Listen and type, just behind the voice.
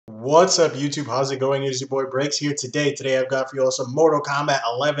What's up, YouTube? How's it going? It's your boy Breaks here today. Today I've got for you all some Mortal Kombat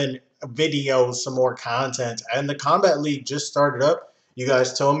 11 videos, some more content, and the Combat League just started up. You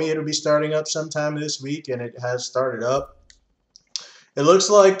guys told me it'll be starting up sometime this week, and it has started up. It looks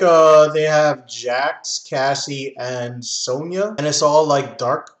like they have Jax, Cassie, and Sonya, and it's all like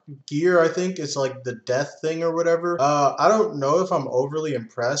dark gear. I think it's like the death thing or whatever. I don't know if I'm overly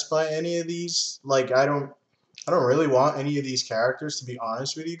impressed by any of these. Like, I don't really want any of these characters, to be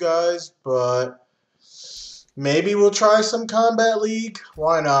honest with you guys, but maybe we'll try some Combat League.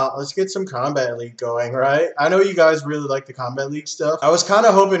 Why not? Let's get some Combat League going, right? I know you guys really like the Combat League stuff. I was kind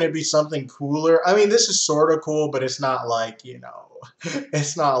of hoping it'd be something cooler. I mean, this is sort of cool, but it's not like, you know,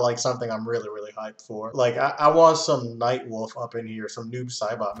 it's not like something I'm really hyped for. Like, I want some Nightwolf up in here, some Noob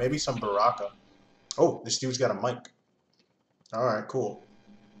Saibot, maybe some Baraka. Oh, this dude's got a mic. Alright, cool.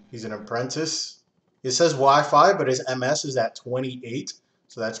 He's an apprentice. It says Wi-Fi, but his MS is at 28,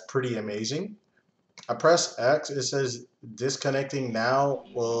 so that's pretty amazing. I press X, it says disconnecting now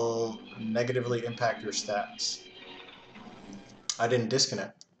will negatively impact your stats. I didn't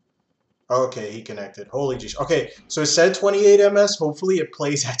disconnect. Okay, he connected. Holy jeez. Okay, so it said 28 MS. Hopefully it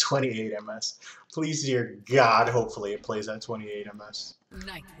plays at 28 MS. Please, dear God, hopefully it plays at 28 MS.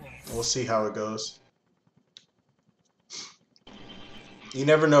 We'll see how it goes. You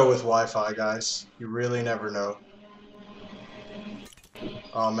never know with Wi-Fi, guys. You really never know.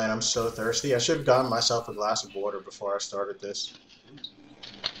 Oh man, I'm so thirsty. I should have gotten myself a glass of water before I started this.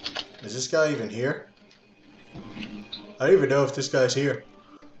 Is this guy even here? I don't even know if this guy's here.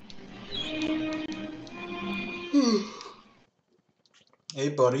 Hey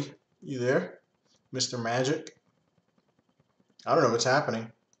buddy, you there? Mr. Magic? I don't know what's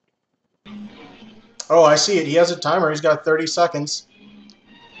happening. Oh, I see it. He has a timer. He's got 30 seconds.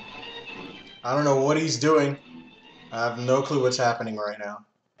 I don't know what he's doing. I have no clue what's happening right now.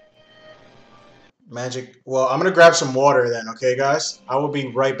 Magic. Well, I'm going to grab some water then, okay, guys? I will be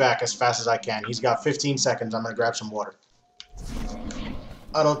right back as fast as I can. He's got 15 seconds. I'm going to grab some water.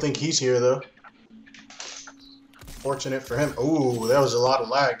 I don't think he's here, though. Fortunate for him. Ooh, that was a lot of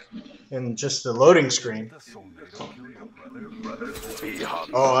lag in just the loading screen.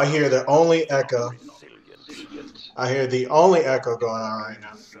 Oh, I hear the only echo. I hear the only echo going on right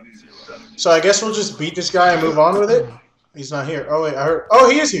now. So I guess we'll just beat this guy and move on with it. He's not here. Oh wait, I heard. Oh,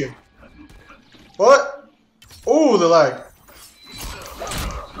 he is here. What? Ooh, the lag.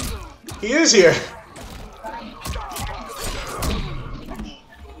 He is here.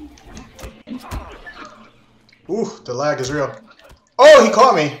 Ooh, the lag is real. Oh, he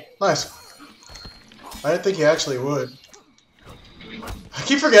caught me. Nice. I didn't think he actually would. I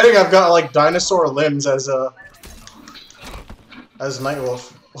keep forgetting I've got like dinosaur limbs as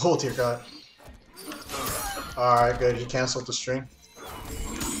Nightwolf. Oh dear God. Alright, good. He canceled the stream.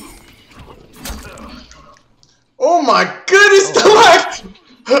 Oh my goodness, the lag!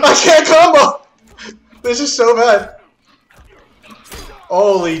 I can't combo! This is so bad.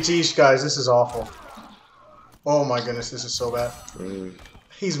 Holy jeez, guys, this is awful. Oh my goodness, this is so bad.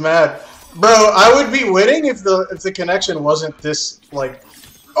 He's mad. Bro, I would be winning if the connection wasn't this, like...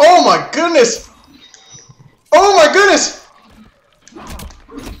 Oh my goodness! Oh my goodness!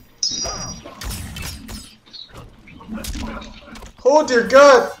 Oh dear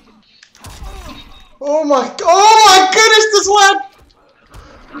God! Oh my goodness, this lag!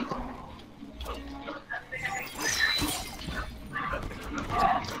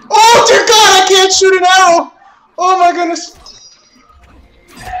 Oh dear God, I can't shoot an arrow! Oh my goodness!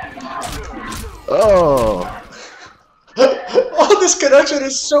 Oh! Oh, this connection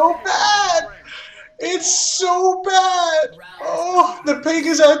is so bad! It's so bad! Oh, the ping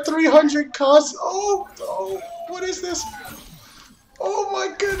is at 300 cost. Oh, what is this? Oh my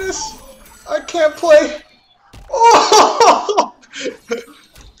goodness! I can't play. Oh!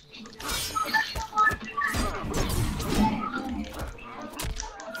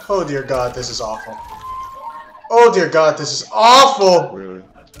 Oh dear God, this is awful. Oh dear God, this is awful! Really?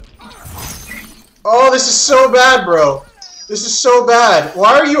 Oh, this is so bad, bro. This is so bad.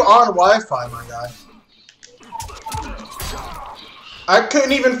 Why are you on Wi-Fi, my guy? I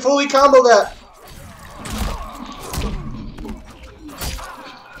couldn't even fully combo that.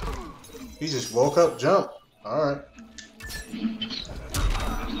 He just woke up, jump. Alright.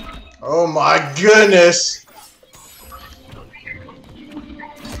 Oh my goodness!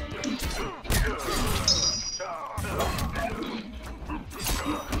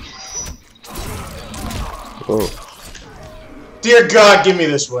 Oh. Dear God, give me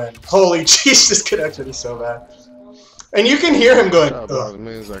this win. Holy jeez, this connection is so bad. And you can hear him going, As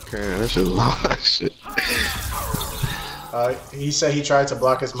many as I can. That shit is a lot of shit. He said he tried to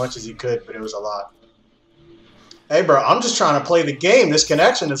block as much as he could, but it was a lot. Hey, bro, I'm just trying to play the game. This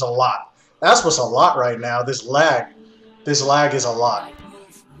connection is a lot. That's what's a lot right now. This lag. This lag is a lot.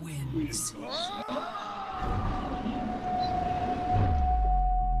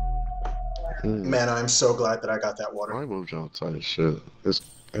 Man, I'm so glad that I got that water. I moved y'all tight as shit. This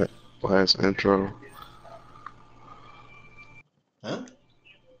last intro. Huh?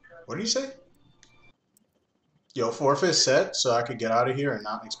 What did you say? Yo, forfeit set so I could get out of here and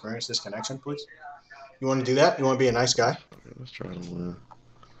not experience this connection, please. You want to do that? You want to be a nice guy? Okay, let's try to win.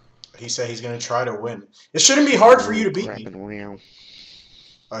 He said he's going to try to win. It shouldn't be hard for you to beat me. Around.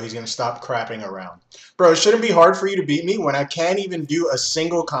 Oh, he's going to stop crapping around. Bro, it shouldn't be hard for you to beat me when I can't even do a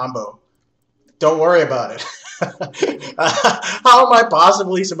single combo. Don't worry about it. How am I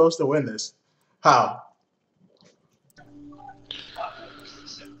possibly supposed to win this? How?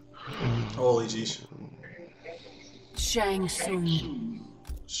 Holy jeez. Shang Tsung.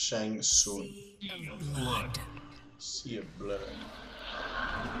 Shang Tsung. Blood. Sea of Blood.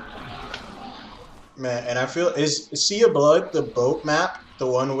 Man, and I feel, is Sea of Blood the boat map? The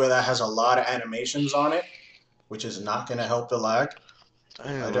one where that has a lot of animations on it? Which is not going to help the lag?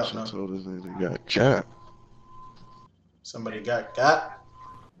 Damn, I don't know. told this nigga got cat. Somebody got got.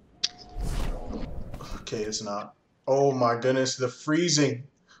 Okay, it's not. Oh my goodness, the freezing.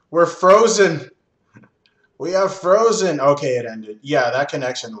 We're frozen. We have frozen. Okay, it ended. Yeah, that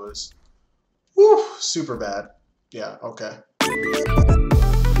connection was super bad. Yeah, okay.